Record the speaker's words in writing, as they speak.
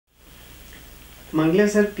Mangla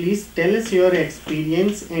sir, please tell us your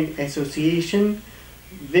experience and association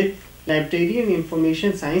with librarian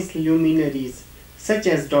information science luminaries such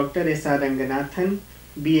as Dr. S.R. Ranganathan,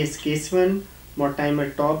 B.S. Keswan, Mortimer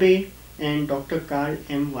Taube, and Dr. Carl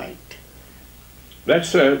M. White.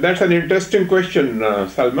 That's an interesting question,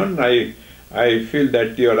 Salman. I feel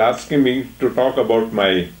that you are asking me to talk about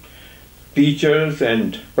my teachers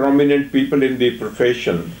and prominent people in the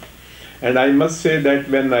profession. And I must say that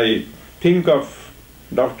when I think of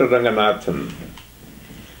Dr. Ranganathan,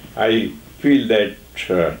 I feel that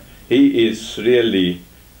he is really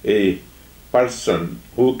a person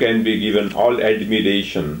who can be given all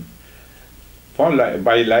admiration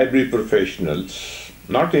by library professionals,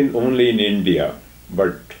 not only in India,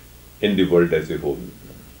 but in the world as a whole.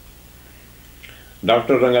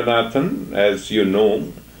 Dr. Ranganathan, as you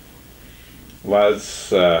know,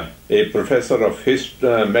 was a professor of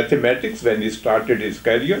mathematics when he started his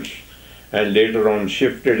career, and later on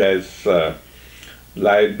shifted as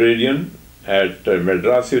librarian at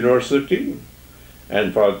Madras University,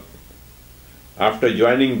 and after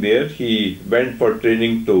joining there he went for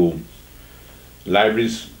training to library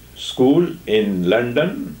school in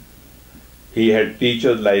London. He had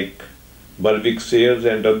teachers like Berwick Sayers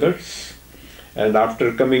and others, and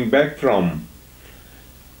after coming back from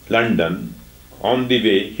London, on the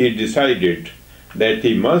way he decided that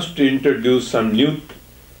he must introduce some new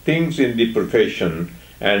things in the profession,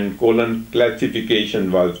 and colon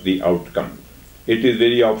classification was the outcome. It is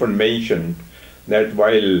very often mentioned that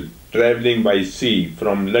while traveling by sea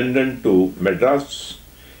from London to Madras,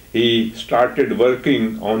 he started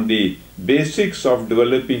working on the basics of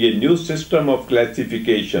developing a new system of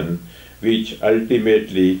classification, which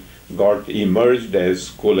ultimately got emerged as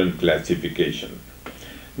colon classification.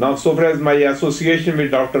 Now, so far as my association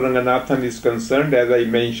with Dr. Ranganathan is concerned, as I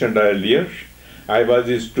mentioned earlier, I was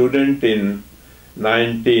a student in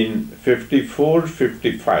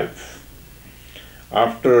 1954-55.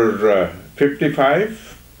 After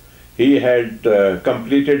 55, he had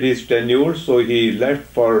completed his tenure, so he left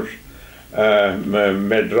for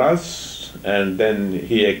Madras, and then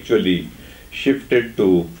he actually shifted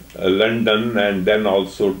to London and then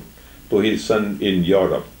also to his son in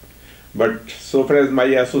Europe. But so far as my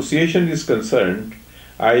association is concerned,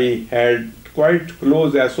 I had quite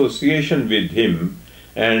close association with him,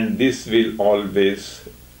 and this will always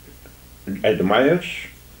admire,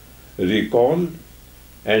 recall,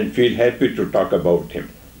 and feel happy to talk about him.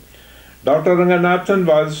 Dr. Ranganathan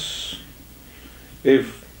was a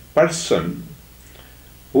person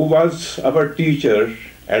who was our teacher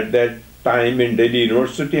at that time in Delhi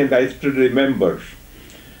University, and I still remember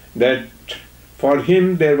that for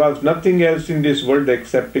him there was nothing else in this world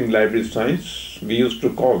excepting library science. We used to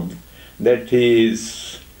call that he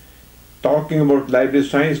is talking about library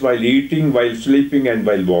science while eating, while sleeping, and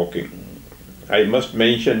while walking. I must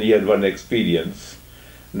mention here one experience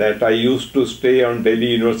that I used to stay on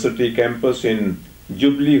Delhi University campus in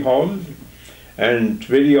Jubilee Hall, and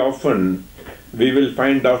very often we will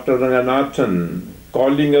find Dr. Ranganathan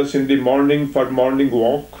calling us in the morning for morning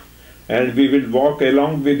walk, and we will walk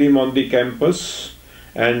along with him on the campus,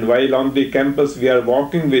 and while on the campus we are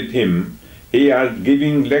walking with him, he is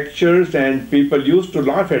giving lectures, and people used to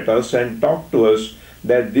laugh at us and talk to us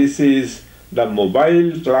that this is the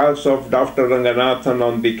mobile class of Dr. Ranganathan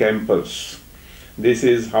on the campus. This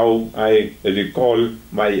is how I recall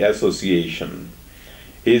my association.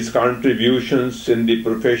 His contributions in the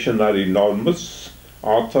profession are enormous.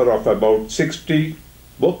 Author of about 60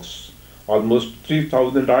 books, almost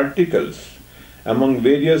 3,000 articles. Among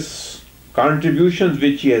various contributions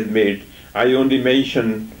which he has made, I only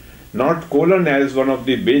mention not colon as one of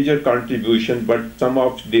the major contributions, but some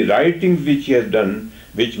of the writings which he has done,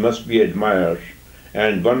 which must be admired.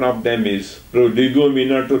 And one of them is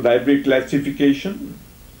Prolegomena to Library Classification,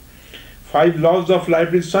 5 Laws of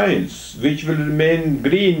Library Science, which will remain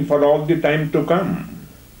green for all the time to come.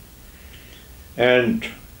 And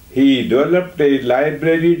he developed a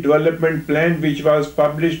library development plan which was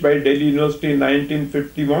published by Delhi University in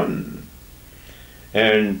 1951.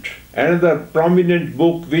 And another prominent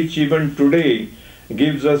book which even today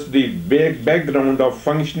gives us the background of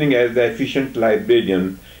functioning as the efficient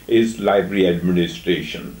librarian is Library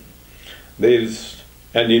Administration. There is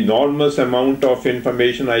an enormous amount of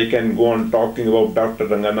information I can go on talking about Dr.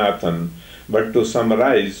 Ranganathan, but to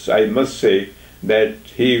summarize, I must say that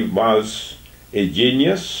he was a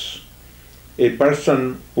genius, a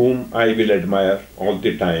person whom I will admire all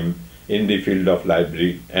the time in the field of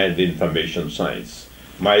library and information science.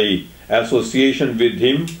 My association with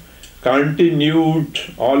him continued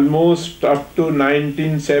almost up to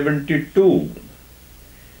 1972,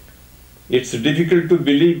 It's difficult to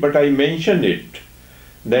believe, but I mention it,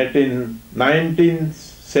 that in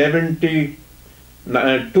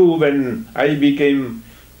 1972, when I became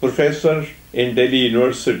professor in Delhi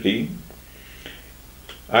University,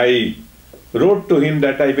 I wrote to him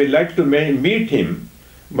that I would like to meet him,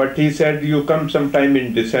 but he said, you come sometime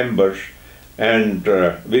in December and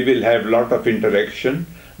we will have a lot of interaction.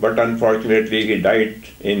 But unfortunately, he died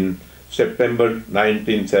in September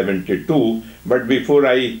 1972. But before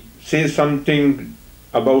I say something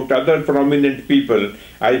about other prominent people,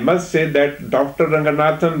 I must say that Dr.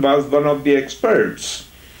 Ranganathan was one of the experts.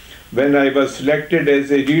 When I was selected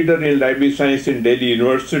as a reader in library science in Delhi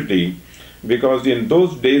University, because in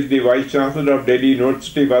those days the Vice Chancellor of Delhi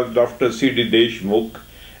University was Dr. C.D. Deshmukh,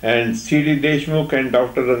 and C.D. Deshmukh and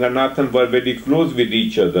Dr. Ranganathan were very close with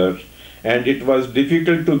each other, and it was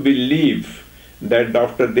difficult to believe that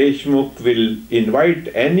Dr. Deshmukh will invite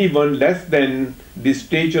anyone less than the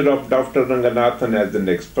stature of Dr. Ranganathan as an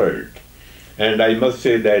expert. And I must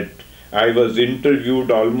say that I was interviewed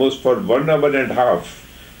almost for 1 hour and a half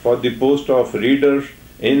for the post of reader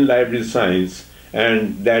in library science,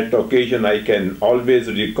 and that occasion I can always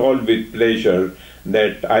recall with pleasure,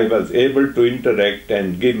 that I was able to interact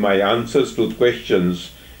and give my answers to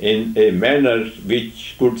questions in a manner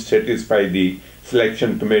which could satisfy the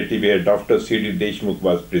selection committee where Dr. C.D. Deshmukh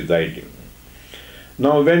was presiding.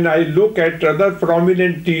 Now, when I look at other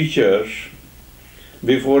prominent teachers,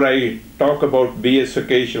 before I talk about B.S.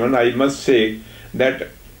 Keshavan, I must say that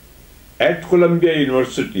at Columbia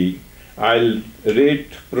University, I'll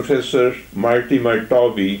rate Professor Mortimer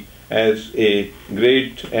Tobey as a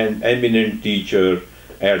great and eminent teacher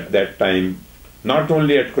at that time, not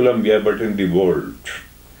only at Columbia but in the world.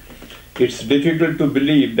 It's difficult to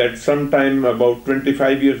believe that sometime about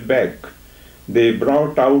 25 years back, they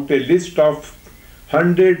brought out a list of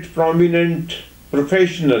 100 prominent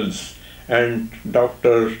professionals, and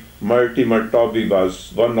Dr. Mortimer Tobey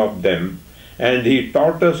was one of them. And he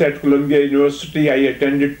taught us at Columbia University. I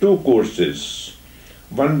attended 2 courses.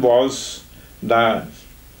 One was the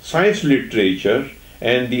science literature,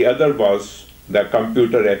 and the other was the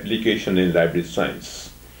computer application in library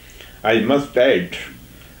science. I must add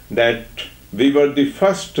that we were the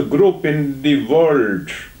first group in the world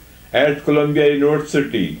at Columbia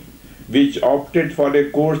University which opted for a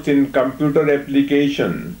course in computer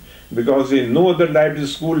application, because in no other library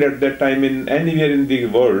school at that time in anywhere in the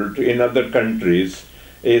world, in other countries,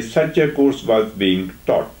 such a course was being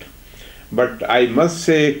taught. But I must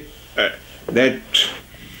say that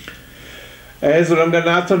as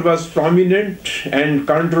Ranganathan was prominent and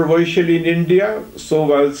controversial in India, so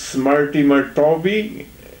was Mortimer Tobey,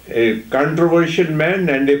 a controversial man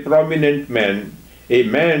and a prominent man, a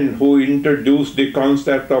man who introduced the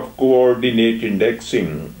concept of coordinate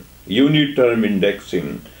indexing, uniterm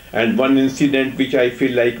indexing. And one incident which I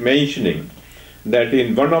feel like mentioning, that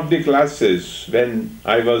in one of the classes, when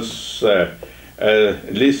I was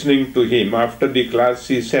listening to him, after the class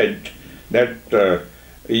he said that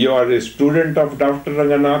you are a student of Dr.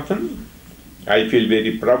 Ranganathan. I feel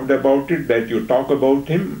very proud about it that you talk about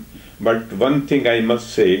him. But one thing I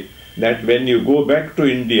must say, that when you go back to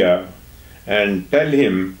India and tell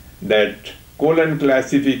him that colon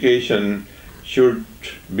classification should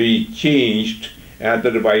be changed,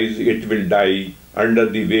 otherwise it will die under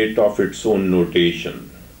the weight of its own notation.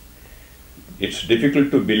 It's difficult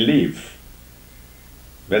to believe.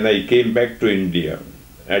 When I came back to India,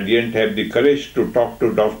 I didn't have the courage to talk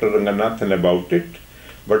to Dr. Ranganathan about it,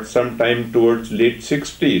 but sometime towards late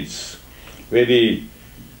 60s, very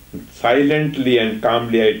silently and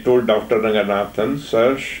calmly I told Dr. Ranganathan,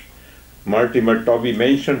 sir, Mortimer Tobey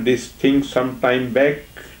mentioned this thing some time back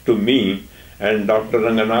to me, and Dr.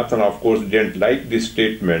 Ranganathan of course didn't like this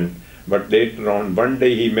statement, but later on one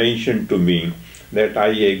day he mentioned to me that I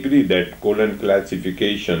agree that colon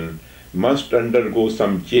classification must undergo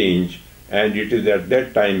some change, and it is at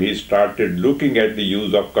that time he started looking at the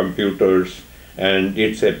use of computers and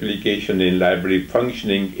its application in library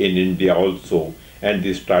functioning in India also, and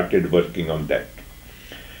they started working on that.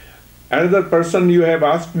 Another person you have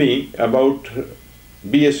asked me about,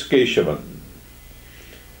 B.S. Keshavan.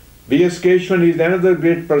 B.S. Keshavan is another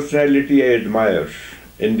great personality I admire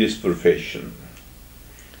in this profession.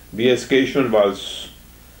 B.S. Keshavan was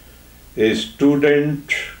a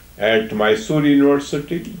student at Mysore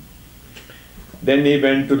University. Then he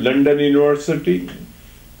went to London University.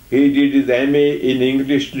 He did his MA in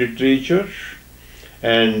English literature,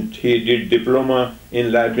 and he did diploma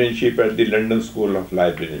in librarianship at the London School of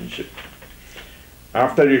Librarianship.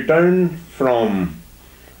 After return from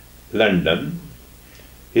London,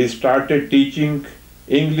 he started teaching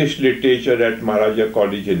English literature at Maharaja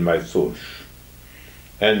College in Mysore.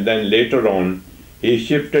 And then later on, he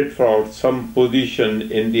shifted for some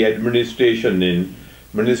position in the administration in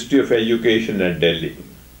Ministry of Education at Delhi.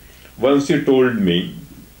 Once he told me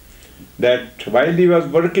that while he was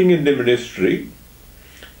working in the ministry,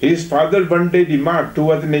 his father one day remarked, who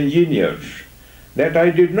was an engineer, that I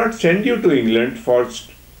did not send you to England for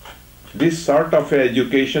this sort of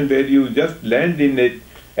education where you just land in an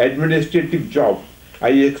administrative job. I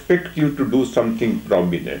expect you to do something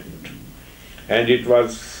prominent. And it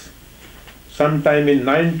was sometime in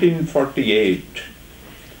 1948,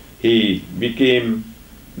 he became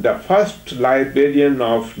the first librarian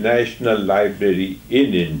of National Library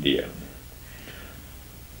in India.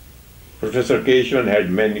 Professor Keshavan had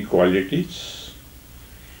many qualities,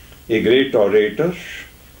 a great orator,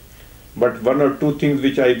 but one or two things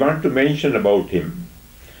which I want to mention about him.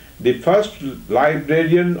 The first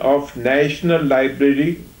librarian of National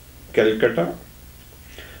Library, Calcutta,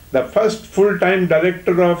 the first full-time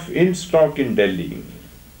director of In-Stock in Delhi,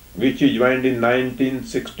 which he joined in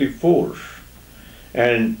 1964,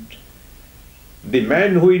 and the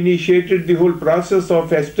man who initiated the whole process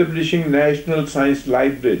of establishing National Science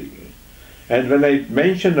Library. And when I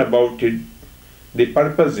mention about it, the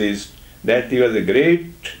purpose is that he was a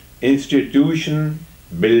great institution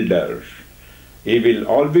builder. He will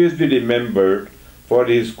always be remembered for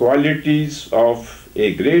his qualities of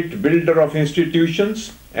a great builder of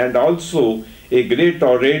institutions and also a great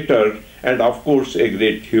orator and of course a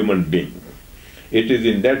great human being. It is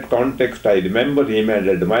in that context I remember him and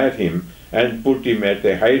admire him and put him at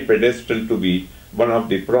a high pedestal to be one of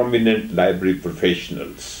the prominent library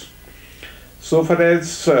professionals. So far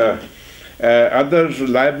as other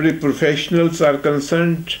library professionals are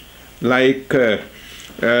concerned, like Carl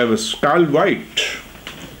White.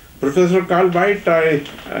 Professor Carl White,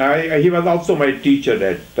 he was also my teacher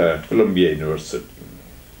at Columbia University.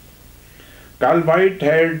 Carl White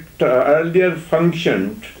had earlier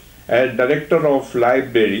functioned as Director of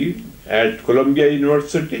Library at Columbia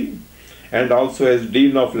University and also as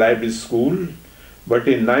Dean of Library School. But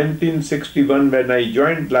in 1961, when I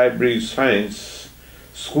joined Library Science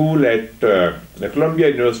School at Columbia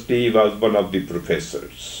University, he was one of the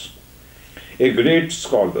professors. A great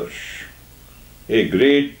scholar, a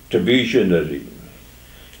great visionary,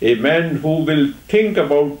 a man who will think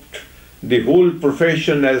about the whole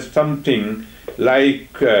profession as something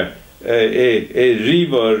like a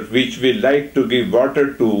river which will like to give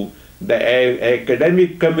water to the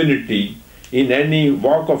academic community in any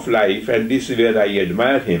walk of life, and this is where I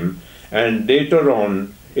admire him. And later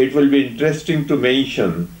on, it will be interesting to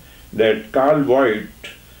mention that Carl White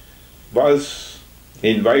was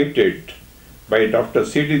invited by Dr.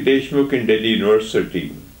 C.D. Deshmukh in Delhi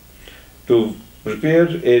University to prepare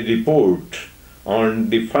a report on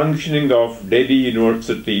the functioning of Delhi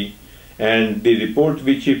University, and the report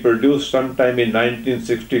which he produced sometime in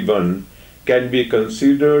 1961 can be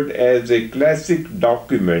considered as a classic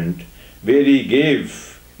document where he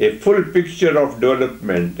gave a full picture of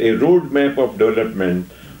development, a roadmap of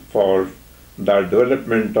development for the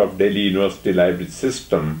development of Delhi University library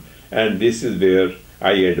system. And this is where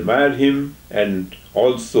I admire him and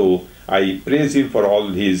also I praise him for all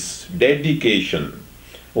his dedication.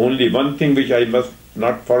 Only one thing which I must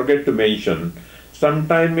not forget to mention,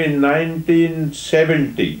 sometime in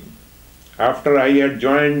 1970, after I had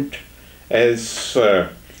joined as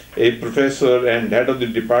a professor and head of the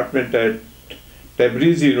department at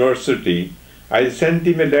Tabriz University, I sent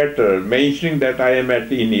him a letter mentioning that I am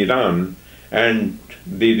in Iran, and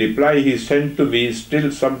the reply he sent to me is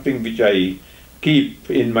still something which I keep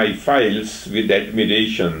in my files with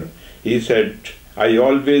admiration. He said, I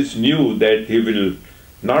always knew that he will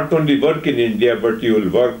not only work in India, but you will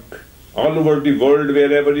work all over the world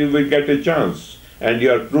wherever you will get a chance. And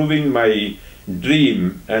you are proving my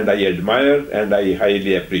dream, and I admire and I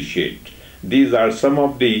highly appreciate. These are some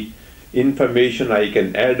of the information I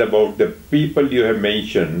can add about the people you have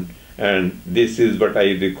mentioned, and this is what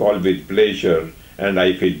I recall with pleasure, and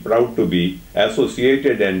I feel proud to be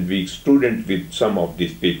associated and be student with some of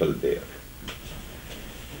these people there.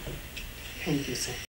 Thank you, sir.